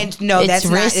the time. And no, that's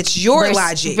not. It's your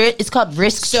logic. It's called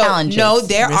risk challenges. No,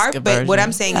 there are. But what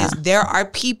I'm saying is there are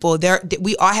people.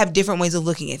 We all have different ways of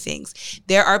looking at things.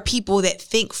 There are people that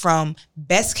think from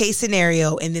best case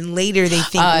scenario, and then later they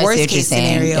think worst case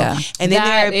scenario. Yeah. And then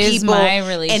there are people.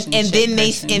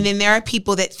 And then there are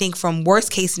people that think from worst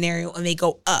case scenario and they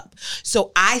go up.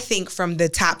 So I think from the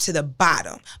top to the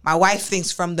bottom. My wife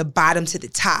thinks from the bottom to the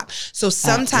top. So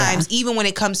sometimes, even when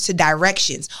it comes to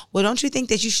directions, well, don't you think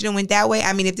that you should have went that way?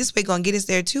 I mean, if this way gonna get us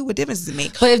there too, what difference does it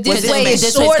make? But if this way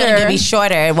is going to be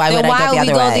shorter, why would I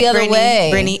go the other way?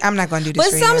 Brittany, I'm not gonna do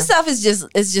this. But some stuff is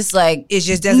just like it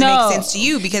just doesn't make sense to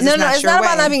you because it's not your way.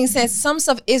 About not making sense. Some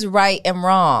stuff is right and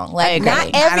wrong. Like not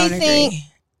everything.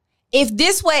 If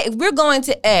this way, if we're going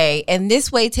to A and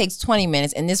this way takes 20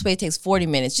 minutes and this way takes 40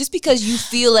 minutes, just because you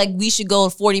feel like we should go a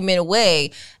 40-minute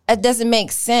way, that doesn't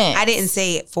make sense. I didn't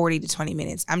say 40 to 20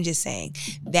 minutes. I'm just saying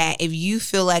that if you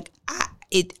feel like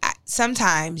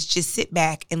sometimes just sit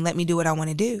back and let me do what I want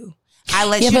to do. I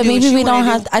let you do what you want to do. Yeah, but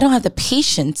maybe I don't have the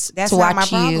patience to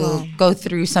watch you go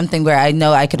through something where I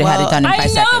know I could have had it done in 5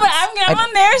 seconds. I know, but I'm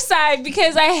on their side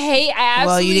because I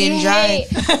absolutely hate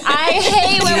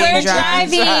when we're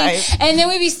driving and then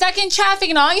we'd be stuck in traffic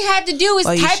and all you had to do was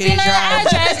type in our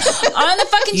address on the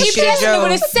fucking GPS and it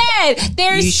would have said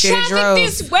there's traffic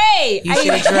this way. You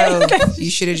should have drove. You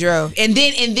should have drove. And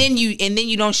then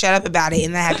you don't shut up about it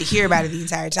and I have to hear about it the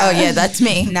entire time. Oh yeah, that's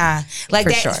me. Nah. Like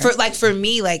for that sure. for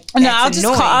me, like no, I'll just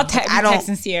call. I'll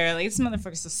text Sierra. Like this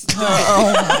motherfucker's so stupid.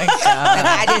 Oh my god.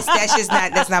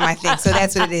 That's not my thing. So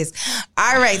that's what it is.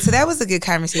 All right. So that was a good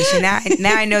conversation. Now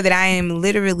I know that I am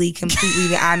literally completely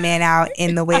the odd man out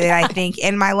in the way that I think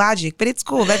and my logic. But it's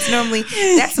cool. That's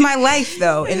my life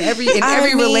though. In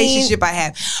every relationship I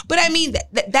have. But I mean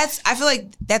I feel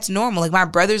like that's normal. Like my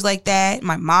brother's like that.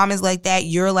 My mom is like that.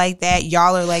 You're like that.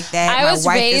 Y'all are like that. I was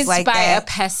my wife raised is like by that. a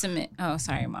pessimist. Oh,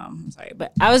 sorry, Mom. I'm sorry,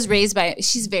 but I was raised by.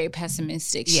 She's very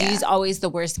pessimistic. Yeah. She's always the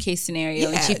worst case scenario,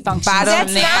 and she functions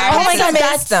That's from there.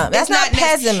 That's not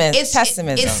pessimism. It's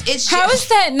pessimism. It's How is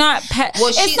that not?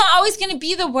 It's not always going to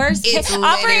be the worst.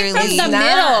 Operate from the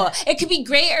middle. It could be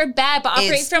great or bad, but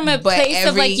operate from a place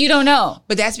of like you don't know.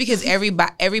 But that's because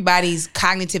everybody's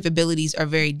cognitive abilities are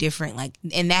very different. Like,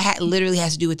 and that literally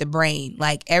has to do with the brain.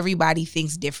 Like everybody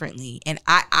thinks differently, and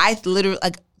I literally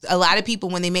like. A lot of people,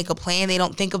 when they make a plan, they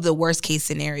don't think of the worst case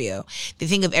scenario. They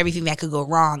think of everything that could go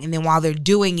wrong. And then while they're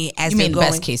doing it, the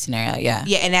best case scenario, yeah.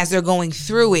 Yeah, and as they're going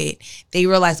through it, they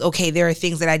realize, okay, there are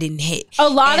things that I didn't hit. A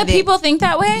lot of people think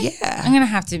that way? Yeah. I'm going to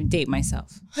have to date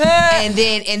myself. And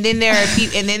then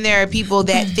there are people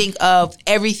that think of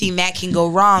everything that can go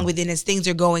wrong, but then as things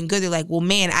are going good, they're like, well,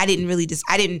 man,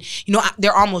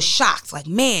 they're almost shocked. Like,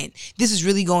 man, this is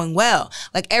really going well.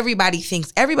 Like everybody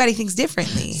thinks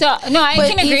differently. So no, I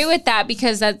can agree with that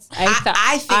because that's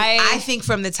I think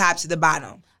from the top to the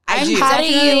bottom.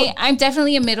 I'm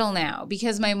definitely a middle now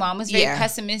because my mom was very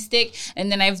pessimistic, and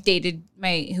then I've dated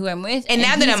who I'm with, and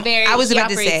now that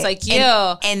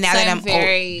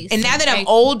I'm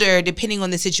older, depending on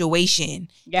the situation,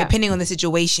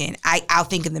 I'll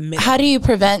think in the middle. How do you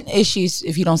prevent issues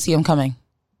if you don't see them coming?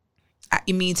 I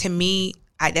mean, to me,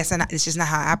 it's just not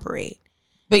how I operate.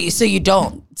 But so you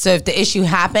don't. So if the issue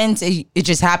happens, it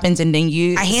just happens, and then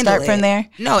I start from there.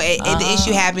 No, the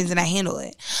issue happens, and I handle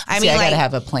it. I gotta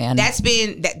have a plan. That's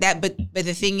been that. But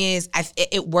the thing is,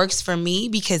 it works for me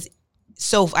because.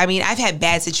 So, I mean, I've had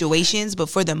bad situations, but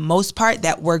for the most part,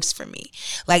 that works for me.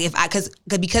 Like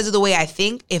because of the way I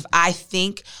think, if I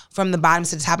think from the bottom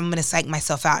to the top, I'm going to psych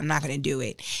myself out. I'm not going to do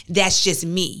it. That's just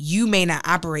me. You may not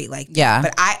operate like that.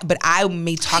 Yeah. But I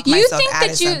may talk myself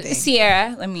out of something.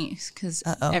 Sierra, because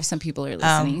I have some people who are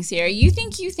listening. Sierra, you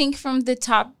think from the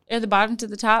top or the bottom to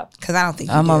the top? Because I don't think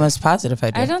I'm almost positive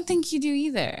I do. I don't think you do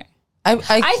either. I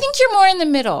think you're more in the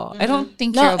middle. I don't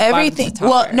think you're everything.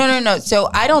 Well, no. So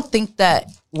I don't think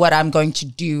that what I'm going to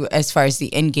do as far as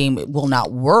the end game will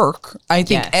not work. I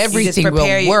think everything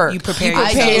will work. You prepare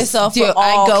yourself for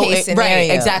all case scenarios.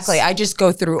 Right, exactly. I just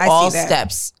go through all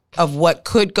steps of what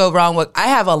could go wrong. I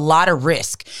have a lot of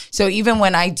risk. So even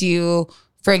when I do,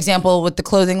 for example, with the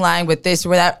clothing line, with this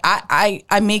or that,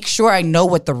 I make sure I know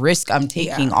what the risk I'm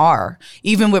taking are.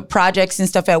 Even with projects and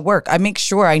stuff at work, I make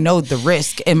sure I know the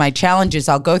risk and my challenges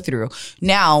I'll go through.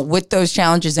 Now, with those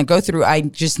challenges I go through, I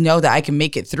just know that I can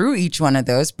make it through each one of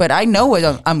those. But I know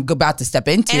what I'm about to step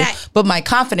into. But my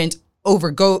confidence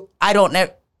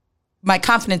my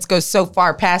confidence goes so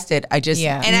far past it. I just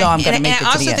know I'm going to make it to the end. And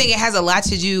I also think it has a lot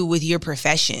to do with your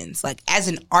professions. Like as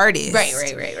an artist,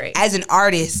 right. As an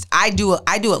artist, I do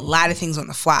a lot of things on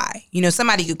the fly. You know,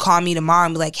 somebody could call me tomorrow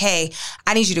and be like, "Hey,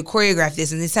 I need you to choreograph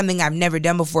this," and it's something I've never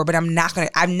done before. But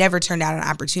I've never turned down an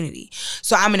opportunity.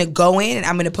 So I'm going to go in and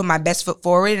I'm going to put my best foot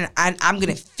forward, and I'm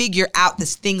going to figure out the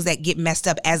things that get messed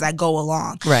up as I go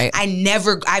along. Right. I've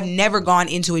never gone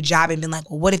into a job and been like,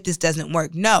 "Well, what if this doesn't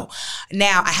work?" No.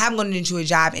 Now I have gone into a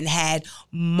job and had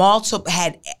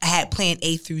plan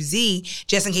A through Z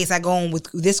just in case I go in with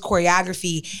this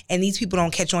choreography and these people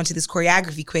don't catch on to this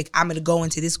choreography quick. I'm going to go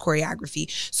into this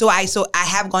choreography. So I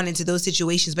have gone into those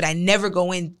situations, but I never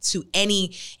go into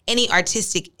any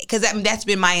artistic, because that's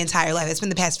been my entire life. That's been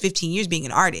the past 15 years being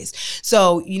an artist.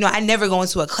 So, you know, I never go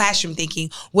into a classroom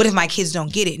thinking, what if my kids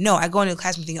don't get it? No, I go into a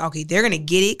classroom thinking, okay, they're going to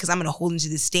get it because I'm going to hold them to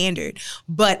this standard,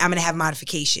 but I'm going to have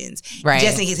modifications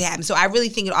just in case it happens. So I really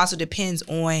think it also depends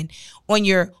on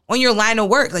your line of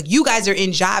work. Like you guys are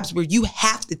in jobs where you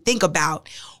have to think about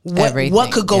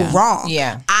what could go wrong.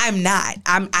 Yeah. I'm not.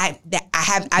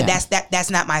 That's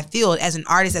not my field. As an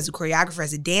artist, as a choreographer,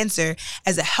 as a dancer,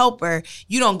 as a helper,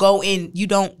 you don't go in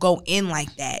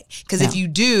like that. Because if you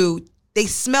do, they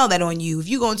smell that on you. If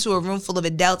you go into a room full of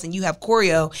adults and you have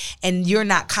choreo and you're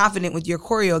not confident with your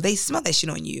choreo, they smell that shit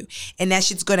on you. And that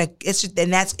shit's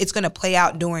it's gonna play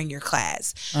out during your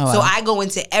class. Oh, wow. So I go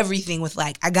into everything with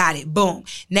like, I got it, boom.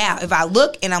 Now, if I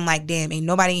look and I'm like, damn, ain't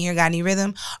nobody in here got any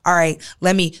rhythm. All right,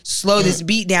 let me slow this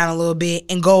beat down a little bit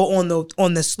and go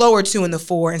on the slower 2 and the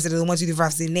 4 instead of the 1, 2, 3, 4,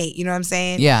 5, 6, and 8. You know what I'm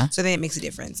saying? Yeah. So then it makes a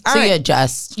difference. So you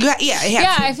adjust.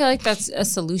 I feel like that's a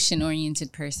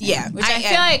solution-oriented person. Yeah. Which I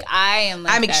feel like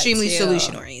I'm extremely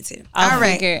solution oriented.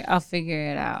 I'll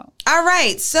figure it out. All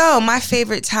right. So my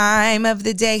favorite time of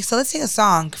the day. So let's sing a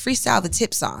song. Freestyle the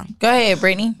tip song. Go ahead,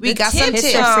 Brittany. We got some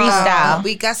tips. Freestyle.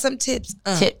 We got some tips.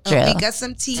 Tip drill. We got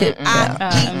some TIPS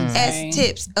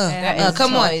tips.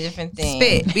 Come on. Different thing.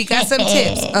 Spit. We got some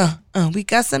tips. We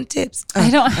got some tips. I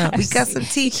don't have we got some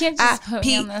You can't just put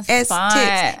me on the spot.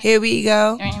 tips. Here we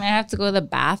go. I mean, I have to go to the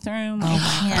bathroom.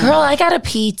 Girl, I gotta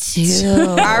pee too.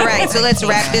 All right, so let's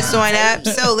wrap this one up.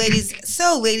 So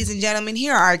ladies and gentlemen,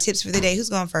 here are our tips for the day. Who's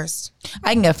going first?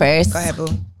 I can go first. Go ahead, boo.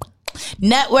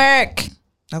 Network.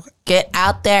 Okay. Get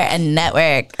out there and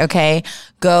network, okay?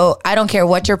 Go. I don't care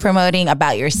what you're promoting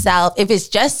about yourself. If it's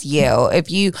just you,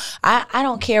 I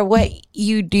don't care what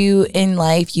you do in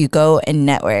life, you go and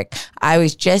network. I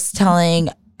was telling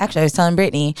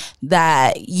Brittany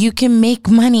that you can make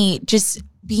money just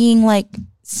being like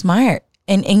smart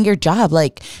and in your job.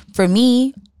 Like for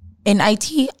me, in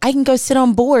IT, I can go sit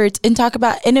on boards and talk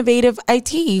about innovative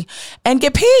IT and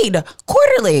get paid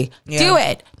quarterly. Yeah. Do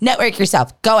it. Network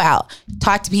yourself. Go out.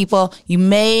 Talk to people. Sorry.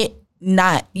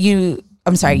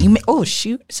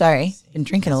 Been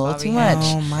drinking a little too much.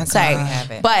 Oh my God.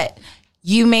 Sorry. But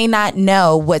you may not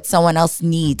know what someone else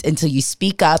needs until you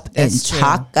speak up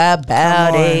talk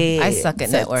about it. I suck at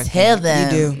networking. Tell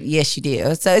them. You do. Yes, you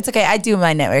do. So it's okay. I do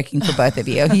my networking for both of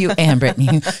you, you and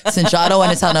Brittany. Since y'all don't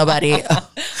want to tell nobody.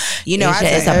 You know, Asia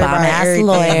is a bomb-ass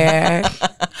lawyer.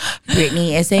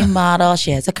 Brittany is a model. She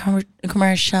has a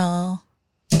commercial.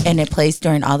 And it plays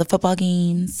during all the football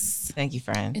games. Thank you,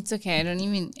 friend. It's okay. I don't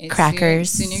even...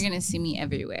 Crackers. Soon you're going to see me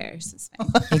everywhere. So it's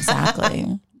fine.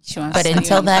 Exactly. But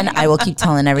until then, I will keep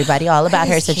telling everybody all about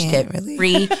her so she get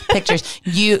free pictures.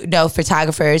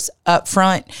 Photographers up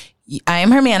front. I am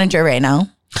her manager right now.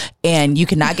 And you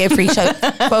cannot get free photos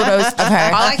of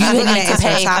her. You need to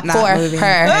pay for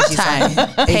her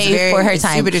time. Pay for her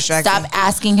time. Super distracting. Stop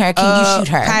asking her, can you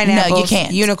shoot her? Pineapple, No, you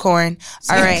can't. Unicorn.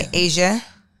 All right, Asia.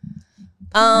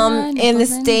 In the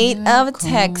state of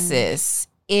Texas,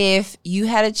 if you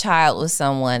had a child with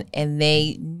someone and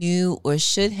they knew or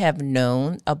should have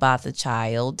known about the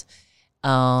child,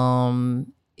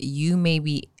 you may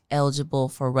be eligible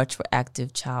for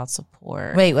retroactive child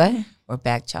support. Wait, what? Or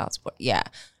back child support. Yeah.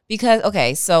 Because,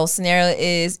 okay, so scenario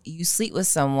is you sleep with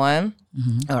someone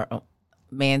or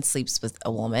man sleeps with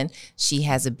a woman, she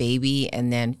has a baby,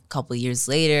 and then a couple of years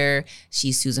later,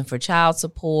 she sues him for child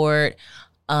support.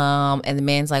 And the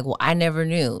man's like, well, I never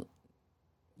knew.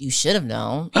 You should have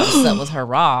known. You slept with her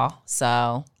raw,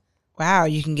 so. Wow,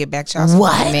 you can get back child support.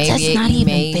 What? That's not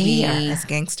even fair. That's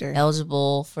gangster.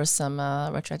 Eligible for some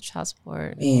retroactive child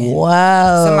support. Man.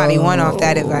 Whoa. Somebody won off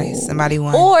that advice. Somebody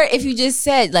won. Or if you just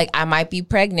said, like, I might be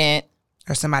pregnant.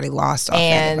 Or somebody lost off that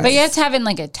And- advice. But you have to have it in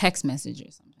like a text message or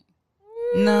something.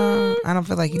 No, I don't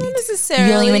feel like you Not need to. necessarily.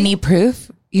 You don't even need proof.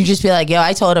 You just be like, yo,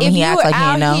 I told him. If He you acts were like he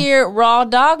out didn't know. here raw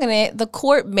dogging it, the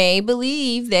court may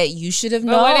believe that you should have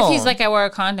But known. what if he's like, I wore a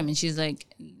condom, and she's like,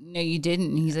 no, you didn't.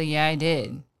 And he's like, yeah, I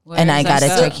did. Where And does I that got a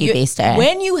go? turkey baster.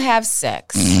 When you have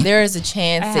sex, there is a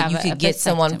chance I that have you a could get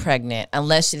someone vasectomy. pregnant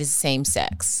unless it is the same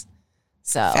sex.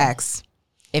 So Facts.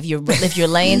 if you're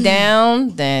laying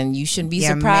down, then you shouldn't be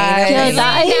Yeah, surprised. made Yo,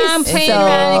 lie down, playing So-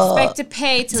 around, expect to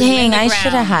pay till you Dang, hit the I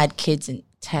should have ground. had kids in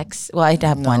Texas. Well, I'd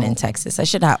have one in Texas. I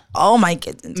should have all my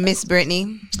kids in Texas. Miss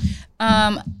Brittany.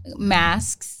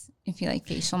 Masks, if you like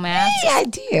facial masks. Yeah, I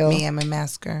do. Me, I'm a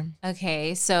masker.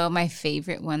 Okay, so my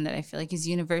favorite one that I feel like is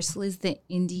universal is the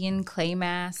Indian clay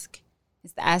mask.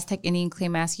 It's the Aztec Indian clay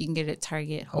mask. You can get it at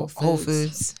Target, Whole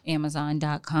Foods,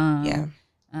 Amazon.com. Yeah.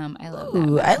 I love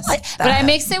Ooh, that. I mask. like that. But I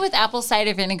mix it with apple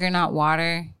cider vinegar, not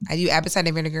water. I do apple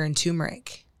cider vinegar and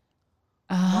turmeric.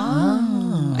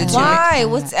 Oh, The Why?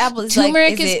 What's apple? It's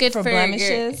Turmeric like, is it good for for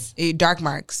blemishes. Dark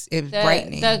marks. It's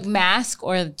brightening. The mask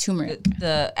or the turmeric.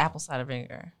 The apple cider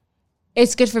vinegar.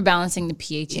 It's good for balancing the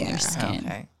pH in Yeah, your skin.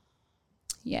 Okay.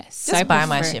 Yes. So Just I buy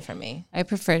my prefer- shit for me. I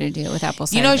prefer to do it with apple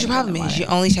cider. You know what your vinegar problem than is? You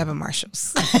water. only shop at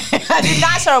Marshalls. I did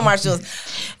not show Marshalls.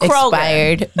 Kroger.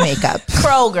 Expired makeup.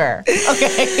 Kroger.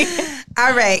 Okay.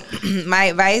 All right. My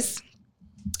advice,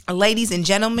 ladies and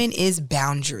gentlemen, is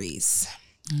boundaries.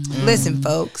 Listen,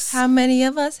 folks. How many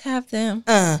of us have them?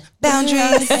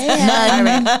 Boundaries.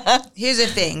 None. All right. Here's the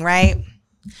thing, right?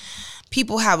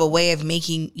 People have a way of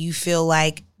making you feel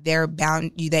like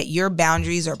that your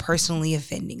boundaries are personally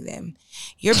offending them.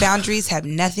 Your boundaries have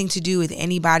nothing to do with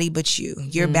anybody but you.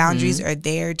 Your boundaries are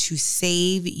there to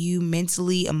save you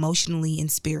mentally, emotionally,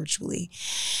 and spiritually.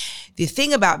 The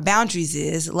thing about boundaries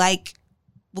is like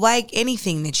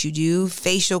anything that you do,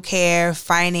 facial care,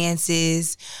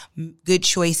 finances, good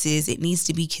choices, it needs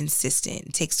to be consistent.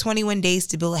 It takes 21 days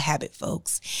to build a habit,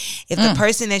 folks. If the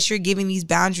person that you're giving these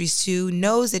boundaries to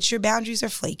knows that your boundaries are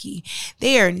flaky,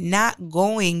 they are not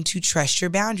going to trust your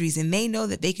boundaries, and they know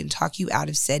that they can talk you out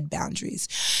of said boundaries.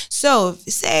 So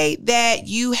say that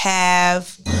you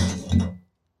have,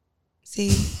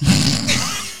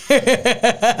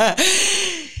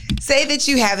 say that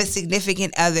you have a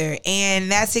significant other,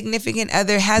 and that significant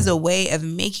other has a way of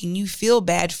making you feel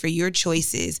bad for your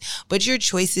choices, but your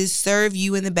choices serve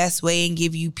you in the best way and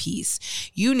give you peace.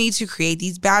 You need to create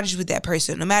these boundaries with that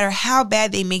person. No matter how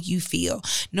bad they make you feel,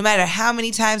 no matter how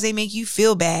many times they make you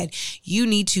feel bad, you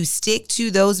need to stick to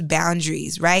those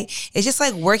boundaries, right? It's just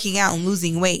like working out and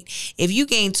losing weight. If you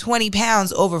gain 20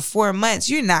 pounds over 4 months,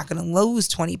 you're not going to lose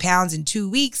 20 pounds in 2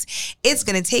 weeks. It's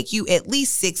going to take you at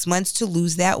least 6 months to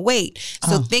lose that weight.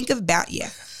 So think about,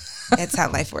 that's how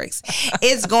life works.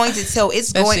 It's going to,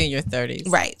 Especially in your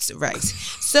 30s. Right.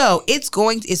 So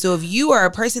so if you are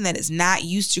a person that is not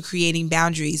used to creating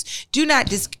boundaries, do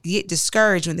not get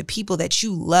discouraged when the people that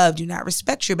you love do not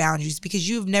respect your boundaries, because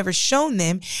you've never shown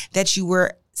them that you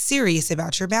were serious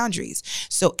about your boundaries.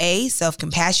 So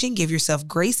self-compassion, give yourself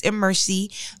grace and mercy.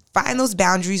 Find those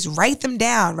boundaries, write them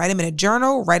down, write them in a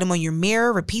journal, write them on your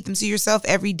mirror, repeat them to yourself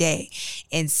every day,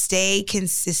 and stay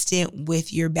consistent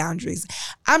with your boundaries.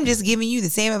 I'm just giving you the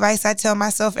same advice I tell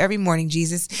myself every morning,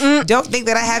 Jesus. Don't think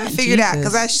that I have it figured out,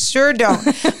 because I sure don't.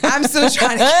 I'm still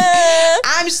trying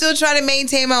to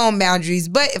maintain my own boundaries,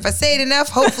 but if I say it enough,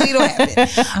 hopefully it'll happen.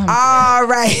 All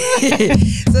right.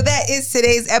 So that is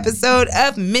today's episode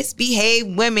of Misbehave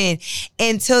Women.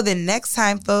 Until the next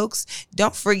time, folks,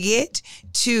 don't forget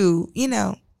to,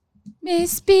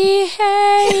 Misbehave.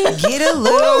 get a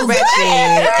little wretched.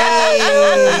 Hey.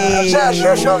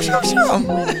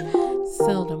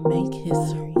 Seldom make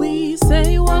history. We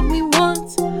say what we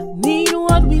want, mean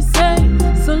what we say.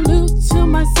 Salute to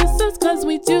my sisters, cause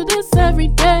we do this every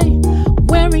day.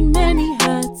 Wearing many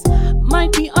hats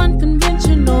might be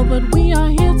unconventional, but we are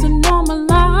here to normalize